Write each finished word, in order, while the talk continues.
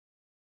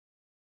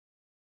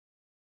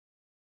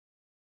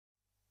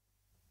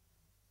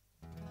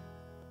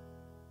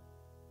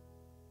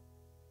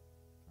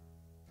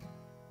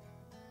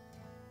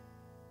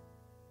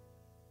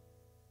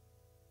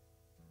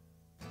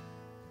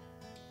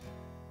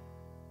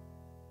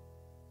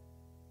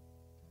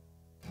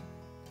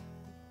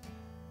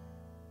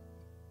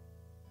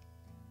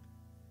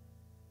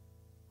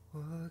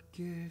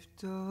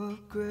gift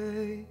of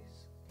grace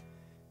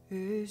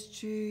is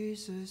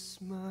Jesus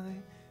my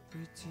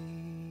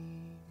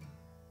Redeemer.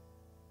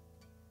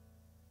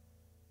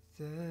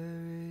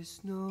 There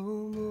is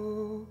no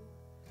more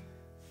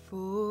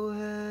for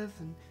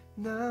heaven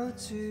now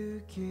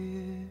to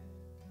give.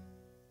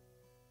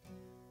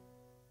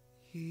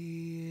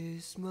 He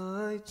is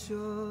my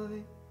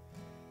joy,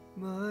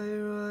 my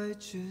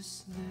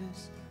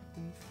righteousness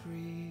and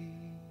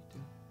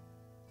freedom,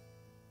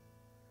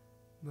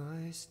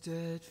 my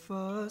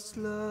steadfast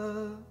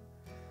love,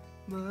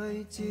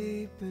 my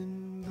deep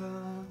and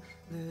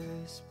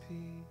boundless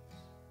peace.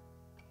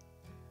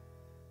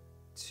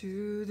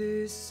 To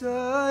this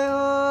I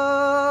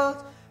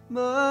hold,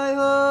 my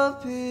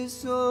hope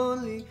is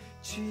only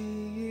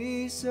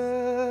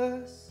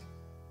Jesus.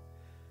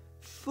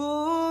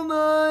 For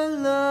my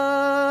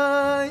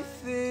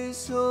life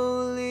is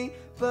wholly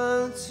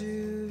bound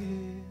to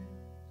Him.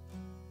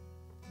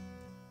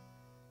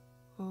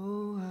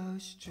 Oh, how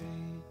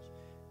strange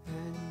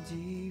and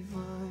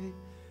divine,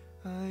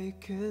 I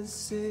can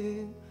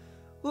sing,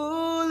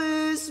 all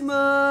is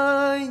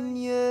mine,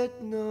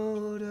 yet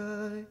not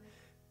I,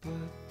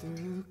 but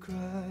through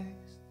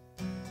Christ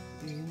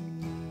in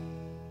me.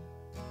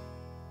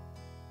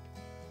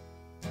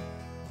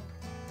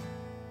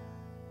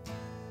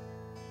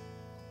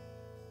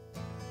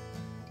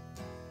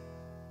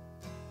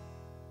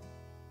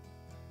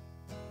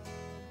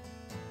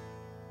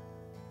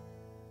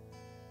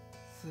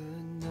 The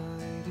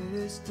night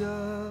is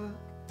dark,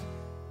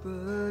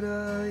 but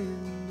I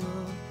am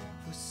not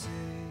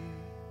forsaken,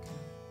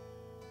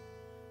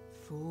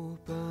 for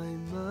by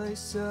my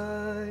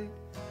side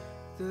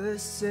the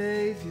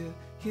Savior,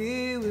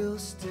 He will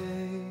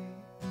stay.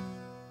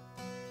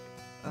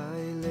 I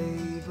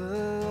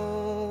labor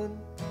on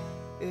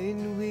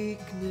in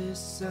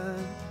weakness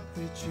and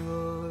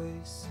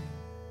rejoicing,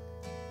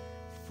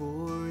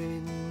 for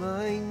in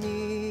my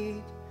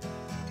need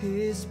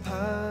His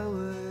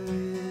power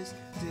is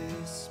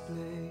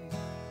displayed.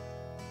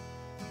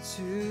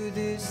 To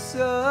this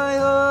I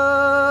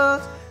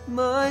hold,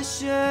 my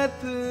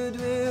shepherd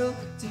will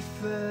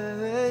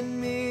defend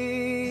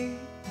me.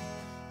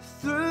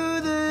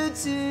 Through the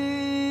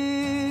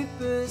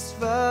deepest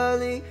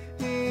valley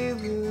He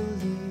will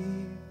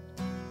lead.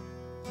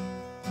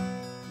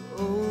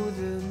 Oh,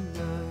 the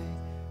night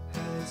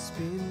has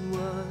been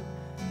won,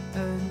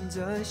 and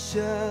I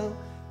shall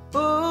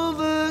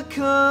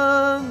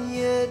overcome,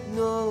 yet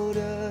not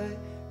I,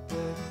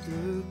 but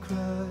through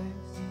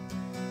Christ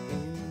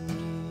in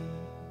me.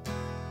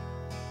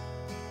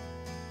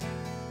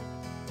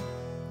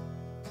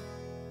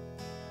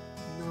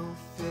 No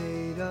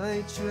fate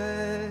I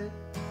dread,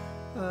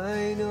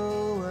 I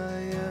know I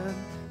am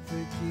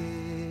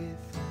forgiven.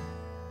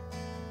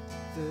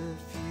 The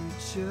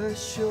future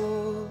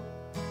sure,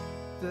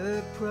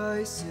 the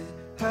price it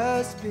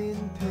has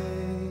been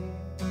paid.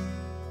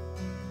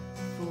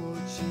 For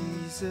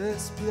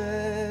Jesus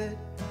bled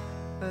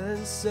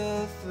and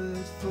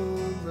suffered for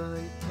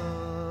my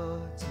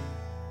pardon,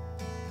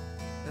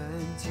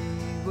 and He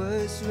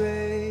was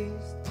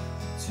raised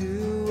to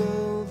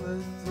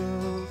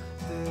overthrow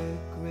the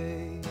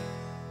grave.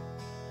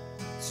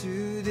 To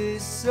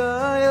this I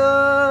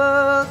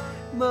hold,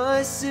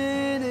 my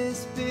sin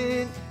has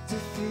been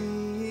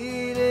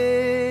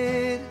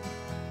defeated.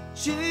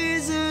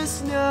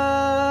 Jesus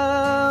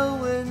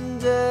now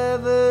and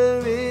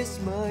ever is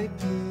my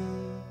plea.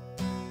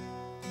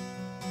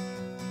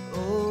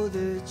 All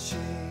the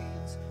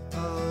chains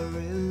are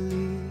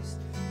released,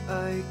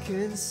 I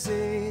can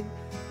sing,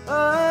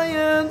 I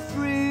am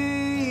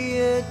free,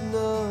 yet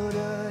not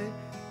I,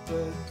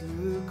 but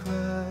through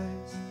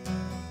Christ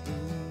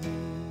in me.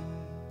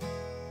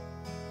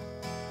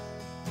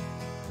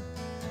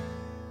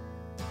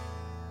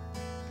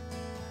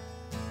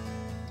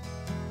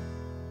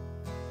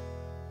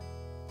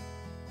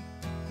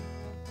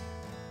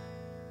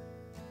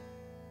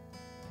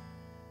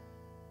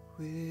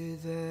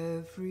 With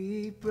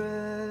every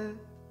breath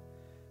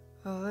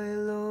I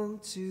long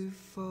to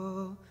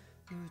follow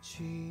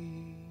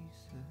Jesus,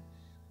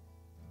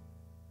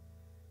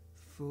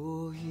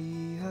 for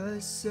He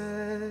has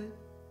said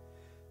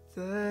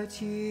that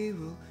He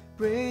will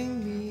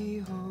bring me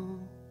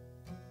home,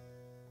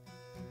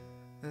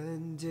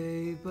 and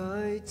day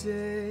by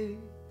day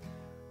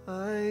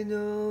I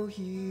know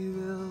He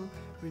will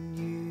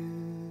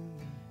renew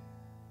me,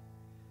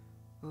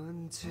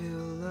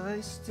 until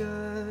I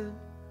stand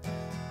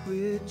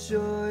with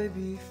joy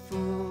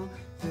before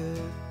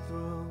the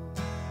throne.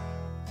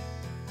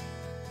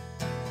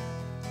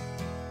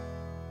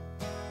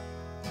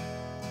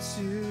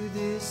 To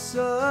this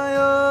I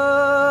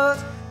hold,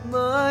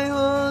 my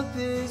hope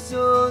is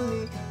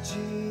only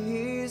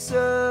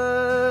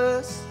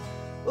Jesus.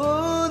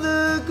 Oh,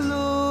 the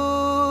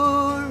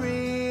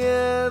glory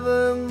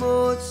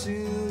evermore to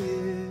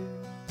Him.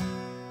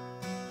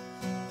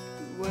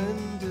 When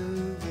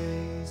the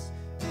race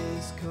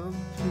is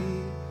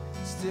complete,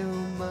 still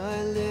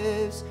my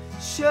lips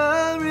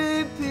shall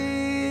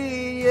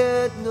repeat,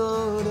 yet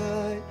not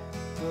I,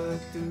 but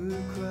through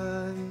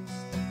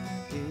Christ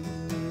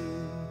in me.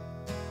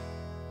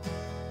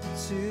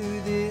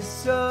 to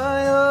this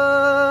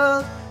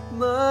isle.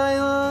 My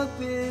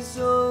hope is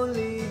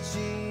only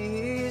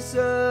Jesus.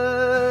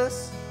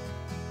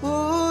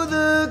 Oh,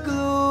 the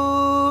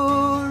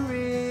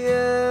glory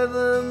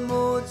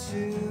evermore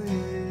to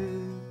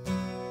Him.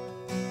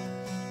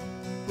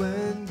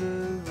 When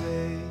the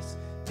race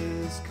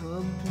is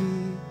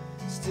complete,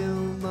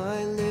 still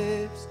my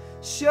lips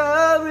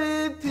shall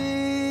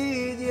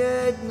repeat,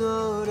 yet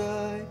not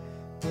I,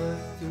 but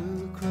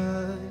through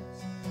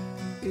Christ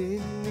in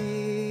me.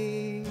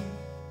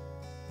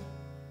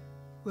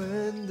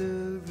 When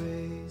the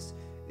race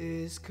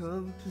is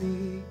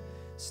complete,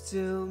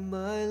 still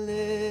my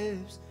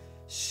lips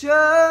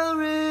shall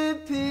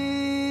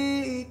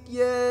repeat,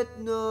 yet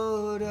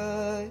not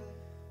I,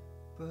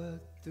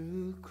 but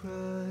through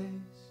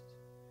Christ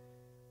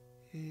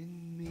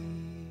in me.